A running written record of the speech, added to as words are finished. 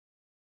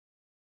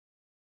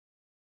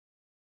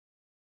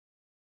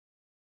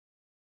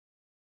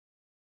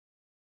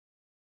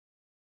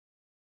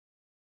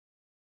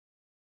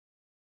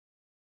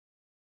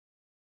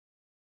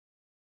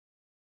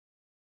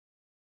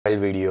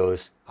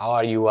videos,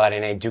 or you are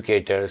an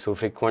educator who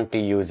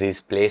frequently uses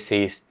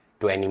places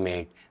to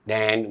animate,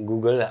 then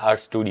Google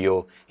Art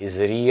Studio is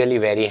really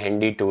very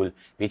handy tool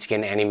which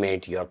can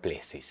animate your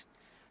places.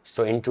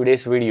 So in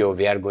today's video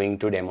we are going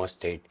to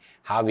demonstrate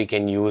how we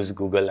can use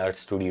Google Earth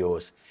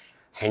Studio's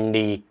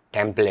handy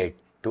template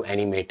to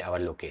animate our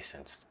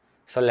locations.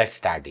 So let's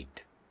start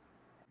it.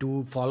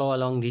 To follow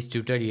along this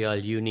tutorial,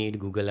 you need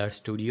Google Earth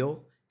Studio,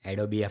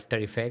 Adobe After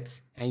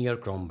Effects and your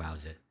Chrome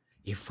browser.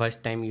 If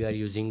first time you are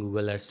using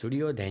Google Earth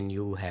Studio, then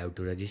you have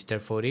to register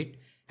for it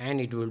and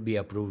it will be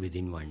approved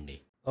within 1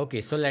 day.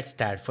 Okay, so let's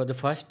start. For the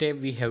first step,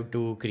 we have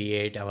to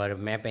create our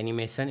map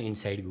animation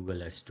inside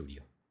Google Earth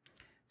Studio.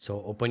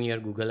 So open your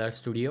Google Earth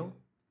Studio.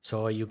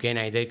 So you can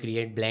either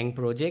create blank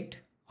project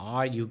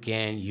or you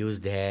can use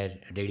their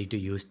ready to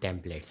use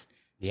templates.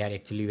 They are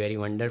actually very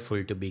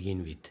wonderful to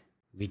begin with,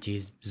 which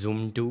is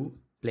zoom to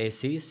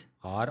places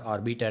or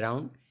orbit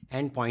around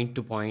and point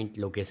to point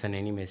location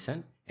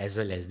animation as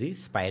well as the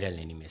spiral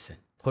animation.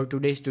 For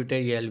today's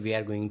tutorial, we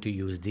are going to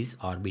use this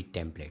orbit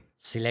template.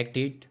 Select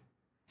it,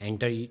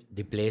 enter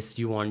the place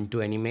you want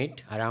to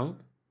animate around.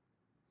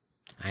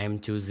 I am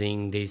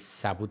choosing this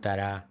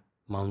Saputara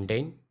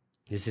mountain.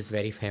 This is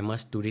very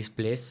famous tourist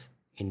place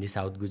in the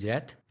South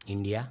Gujarat,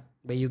 India.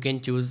 But you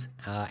can choose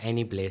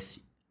any place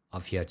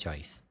of your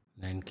choice.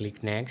 Then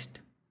click next.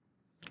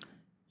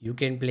 You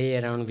can play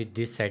around with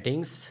these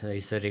settings.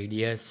 It's a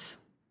radius.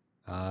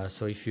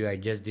 So if you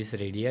adjust this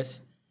radius,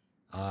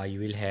 you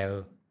will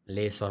have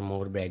less or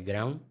more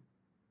background.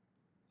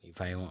 If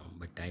I want,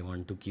 but I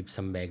want to keep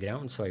some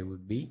background, so I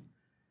would be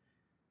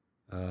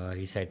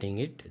resetting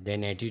it.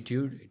 Then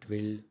attitude, it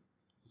will,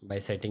 by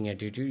setting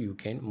attitude, you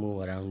can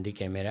move around the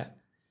camera.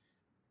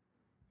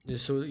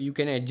 So you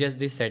can adjust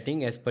this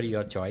setting as per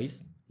your choice.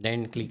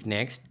 Then click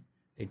next.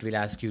 It will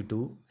ask you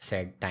to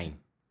set time.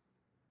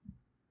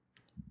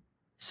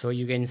 So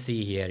you can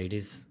see here it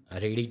is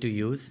ready to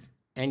use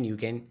and you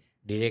can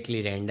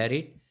directly render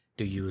it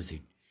to use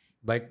it.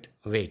 But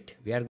wait,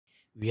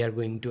 we are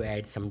going to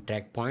add some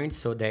track points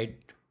so that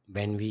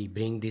when we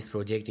bring this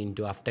project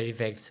into After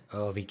Effects,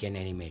 we can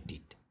animate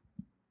it.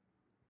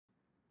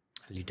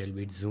 A little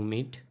bit zoom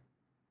it,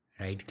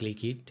 right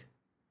click it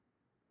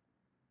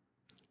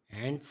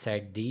and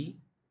set the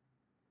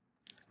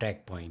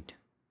track point.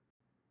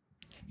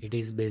 It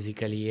is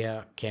basically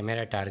a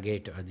camera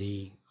target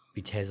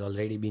which has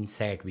already been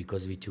set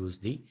because we choose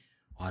the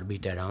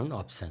orbit around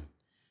option.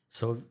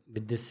 So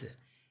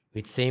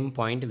with same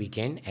point we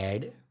can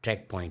add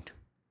track point.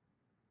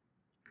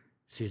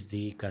 This is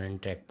the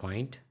current track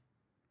point.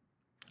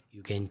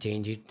 You can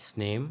change its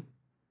name.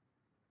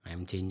 I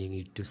am changing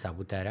it to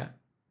Saputara.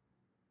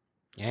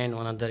 And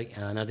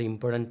another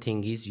important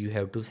thing is you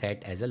have to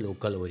set as a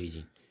local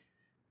origin.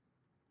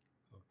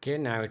 Okay,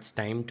 now it's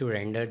time to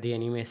render the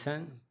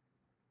animation.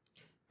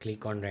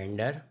 Click on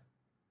render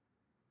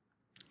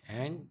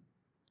and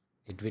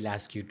it will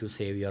ask you to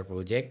save your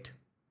project.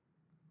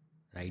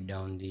 Write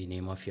down the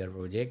name of your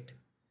project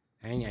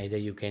and either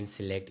you can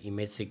select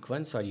image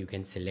sequence or you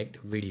can select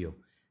video.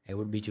 I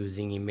would be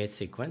choosing image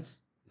sequence.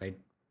 Right,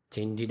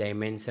 change the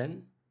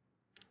dimension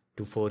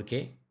to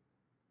 4K.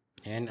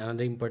 And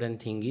another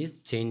important thing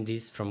is change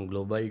this from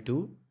global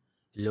to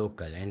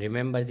local. And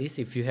remember this,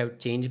 if you have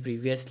changed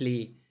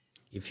previously,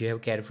 if you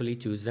have carefully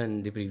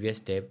chosen the previous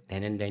step,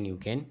 then and then you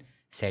can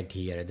set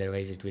here.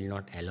 Otherwise it will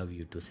not allow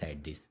you to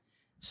set this.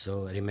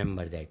 So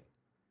remember that.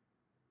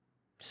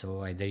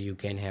 So either you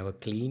can have a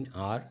clean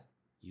or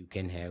you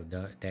can have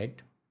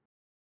that.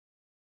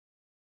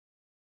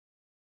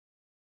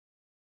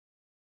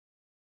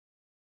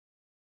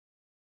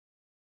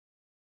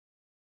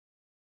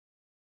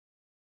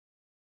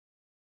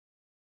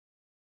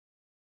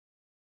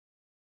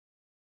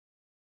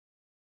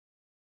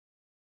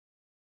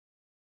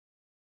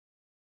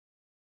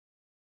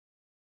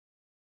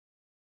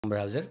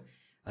 Browser,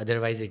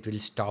 otherwise it will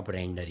stop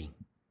rendering.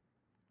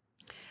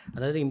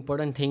 Another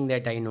important thing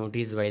that I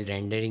noticed while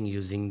rendering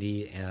using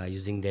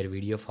their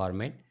video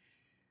format,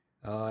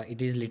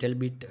 it is little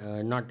bit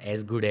not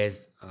as good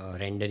as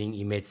rendering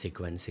image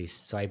sequences.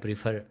 So I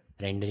prefer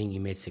rendering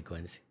image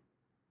sequence.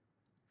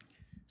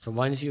 So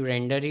once you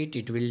render it,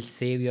 it will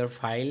save your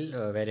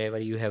file wherever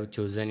you have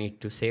chosen it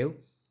to save.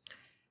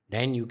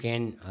 Then you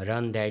can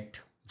run that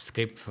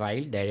script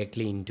file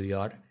directly into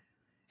your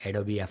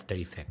Adobe After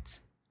Effects.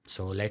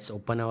 So let's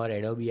open our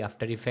Adobe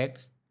After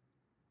Effects.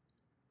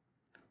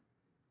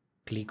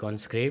 Click on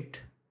script,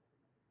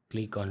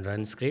 click on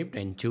run script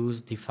and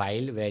choose the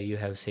file where you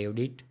have saved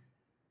it.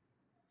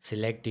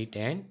 Select it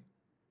and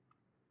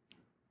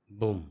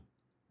boom.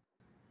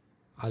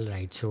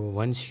 Alright, so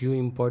once you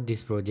import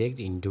this project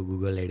into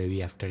Google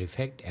Adobe After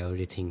Effects,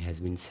 everything has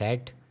been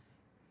set.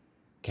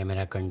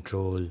 Camera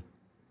control,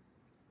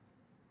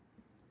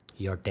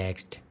 your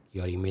text,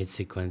 your image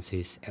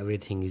sequences,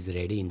 everything is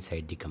ready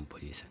inside the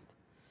composition.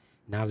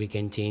 Now we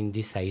can change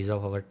the size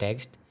of our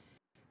text.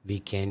 We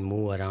can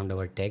move around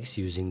our text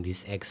using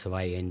this X,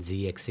 Y and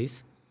Z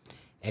axis.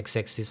 X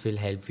axis will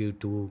help you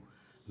to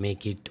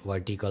make it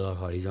vertical or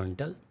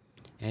horizontal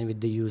and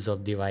with the use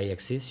of the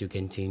y-axis you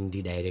can change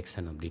the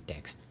direction of the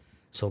text.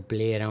 So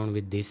play around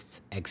with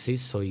this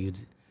axis so you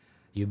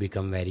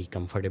become very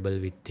comfortable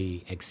with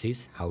the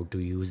axis, how to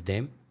use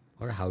them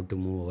or how to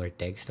move our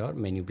text or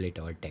manipulate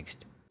our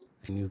text.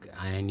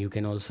 And you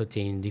can also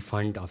change the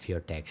font of your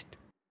text.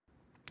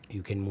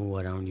 You can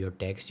move around your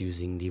text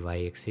using the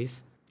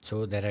y-axis.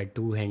 So there are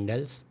two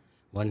handles.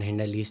 One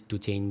handle is to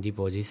change the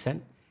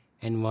position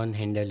and one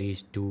handle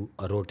is to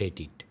rotate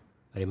it.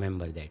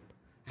 Remember that.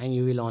 And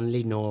you will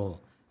only know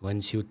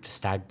once you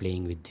start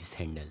playing with these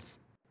handles.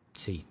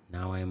 See,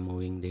 now I am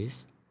moving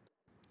this.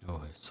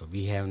 Oh, so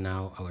we have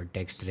now our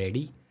text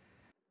ready.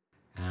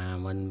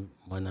 One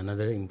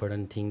another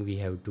important thing we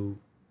have to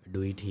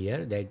do it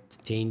here, that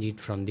change it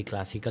from the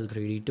classical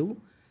 3D to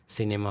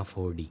cinema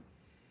 4D.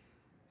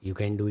 You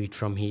can do it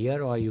from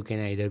here, or you can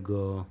either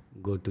go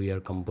to your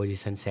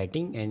composition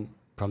setting, and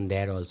from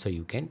there also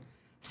you can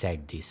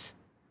set this.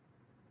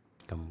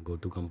 Go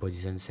to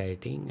composition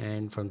setting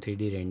and from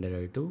 3D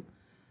renderer to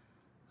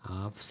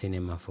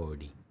cinema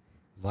 4D.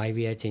 Why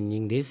we are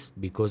changing this?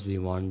 Because we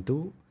want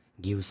to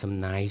give some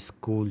nice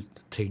cool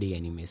 3D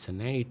animation,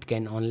 and it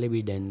can only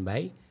be done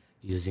by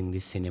using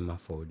this cinema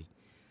 4D.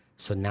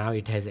 So now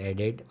it has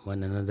added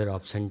one another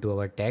option to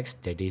our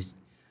text, that is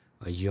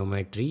a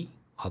geometry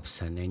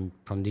option, and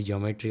from the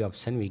geometry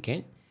option we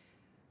can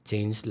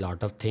change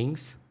lot of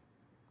things.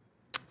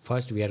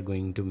 First we are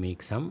going to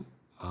make some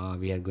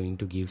we are going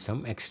to give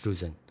some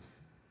extrusion.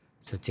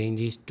 So change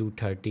is to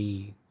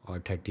 30 or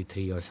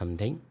 33 or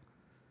something.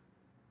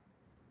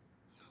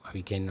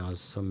 We can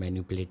also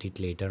manipulate it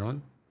later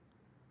on.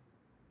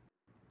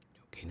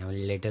 Okay, now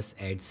let us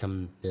add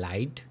some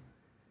light.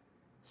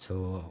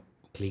 So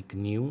click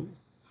new,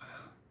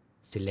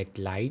 select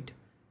light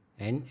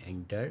and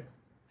enter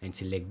and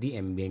select the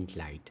ambient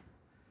light,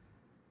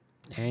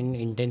 and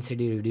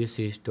intensity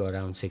reduces to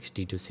around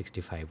 60 to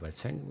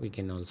 65%. We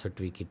can also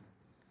tweak it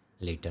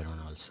later on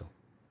also.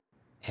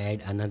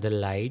 Add another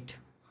light.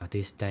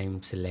 This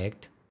time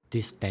select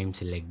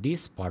the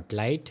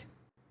spotlight.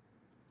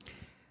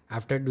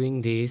 After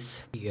doing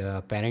this,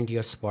 parent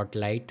your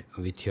spotlight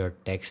with your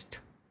text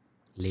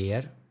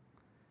layer.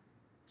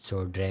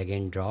 So drag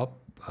and drop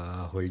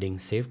holding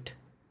shift.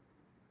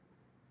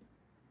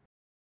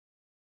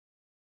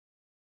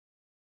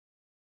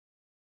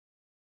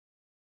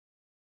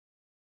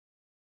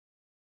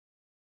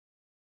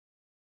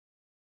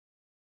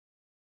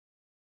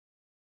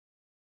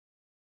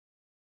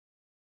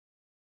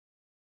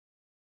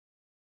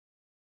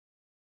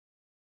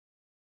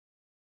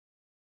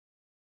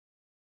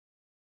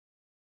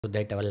 So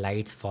that our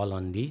lights fall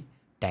on the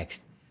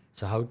text.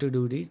 So how to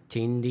do this?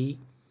 Change the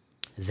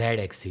Z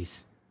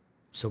axis.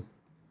 So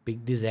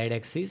pick the Z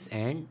axis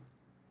and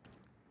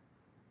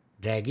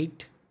drag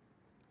it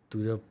to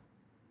the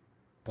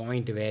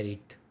point where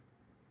it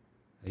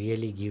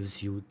really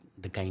gives you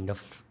the kind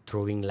of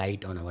throwing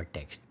light on our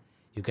text.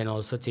 You can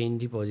also change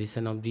the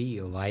position of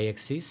the Y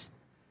axis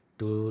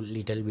to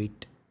little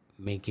bit,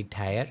 make it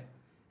higher,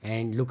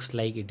 and looks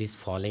like it is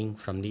falling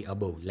from the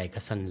above like a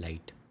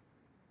sunlight.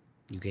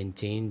 You can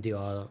change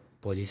the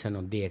position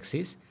of the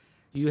axis.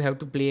 You have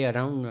to play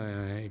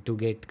around to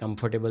get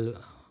comfortable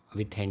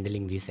with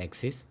handling this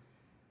axis,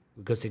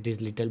 because it is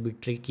little bit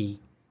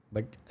tricky,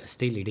 but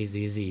still it is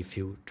easy if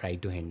you try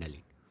to handle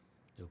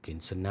it. Okay,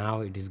 so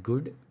now it is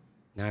good.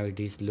 Now it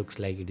is looks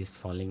like it is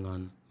falling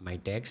on my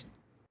text.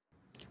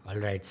 All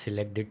right,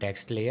 select the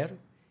text layer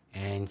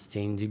and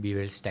change the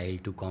bevel style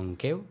to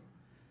concave,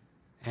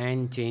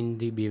 and change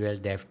the bevel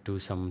depth to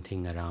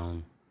something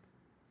around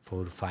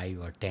 4, 5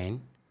 or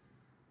 10.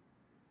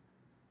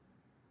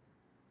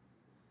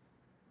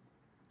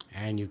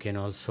 And you can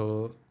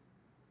also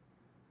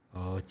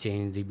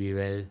change the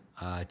bevel,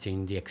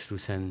 change the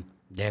extrusion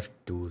depth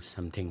to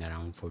something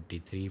around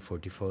 43,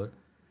 44.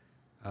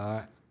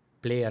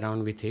 Play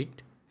around with it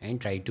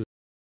and try to.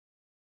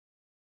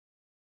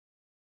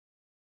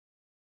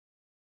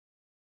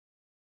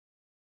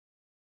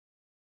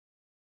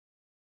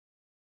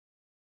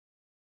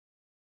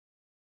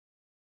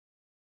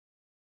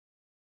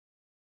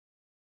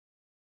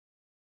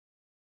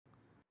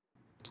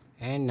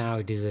 And now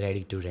it is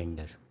ready to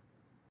render.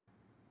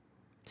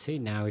 See,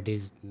 now it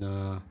is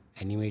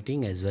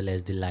animating as well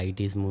as the light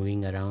is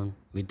moving around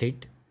with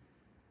it,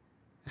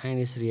 and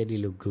it's really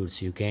look good.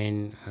 So you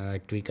can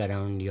tweak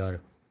around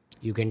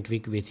you can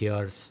tweak with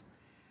your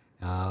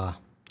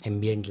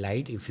ambient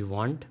light if you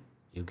want.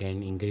 You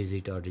can increase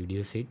it or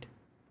reduce it,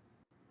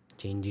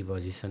 change the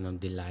position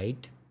of the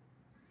light.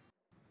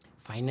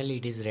 Finally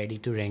it is ready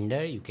to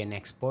render. You can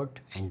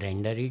export and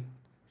render it.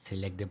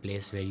 Select the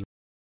place where you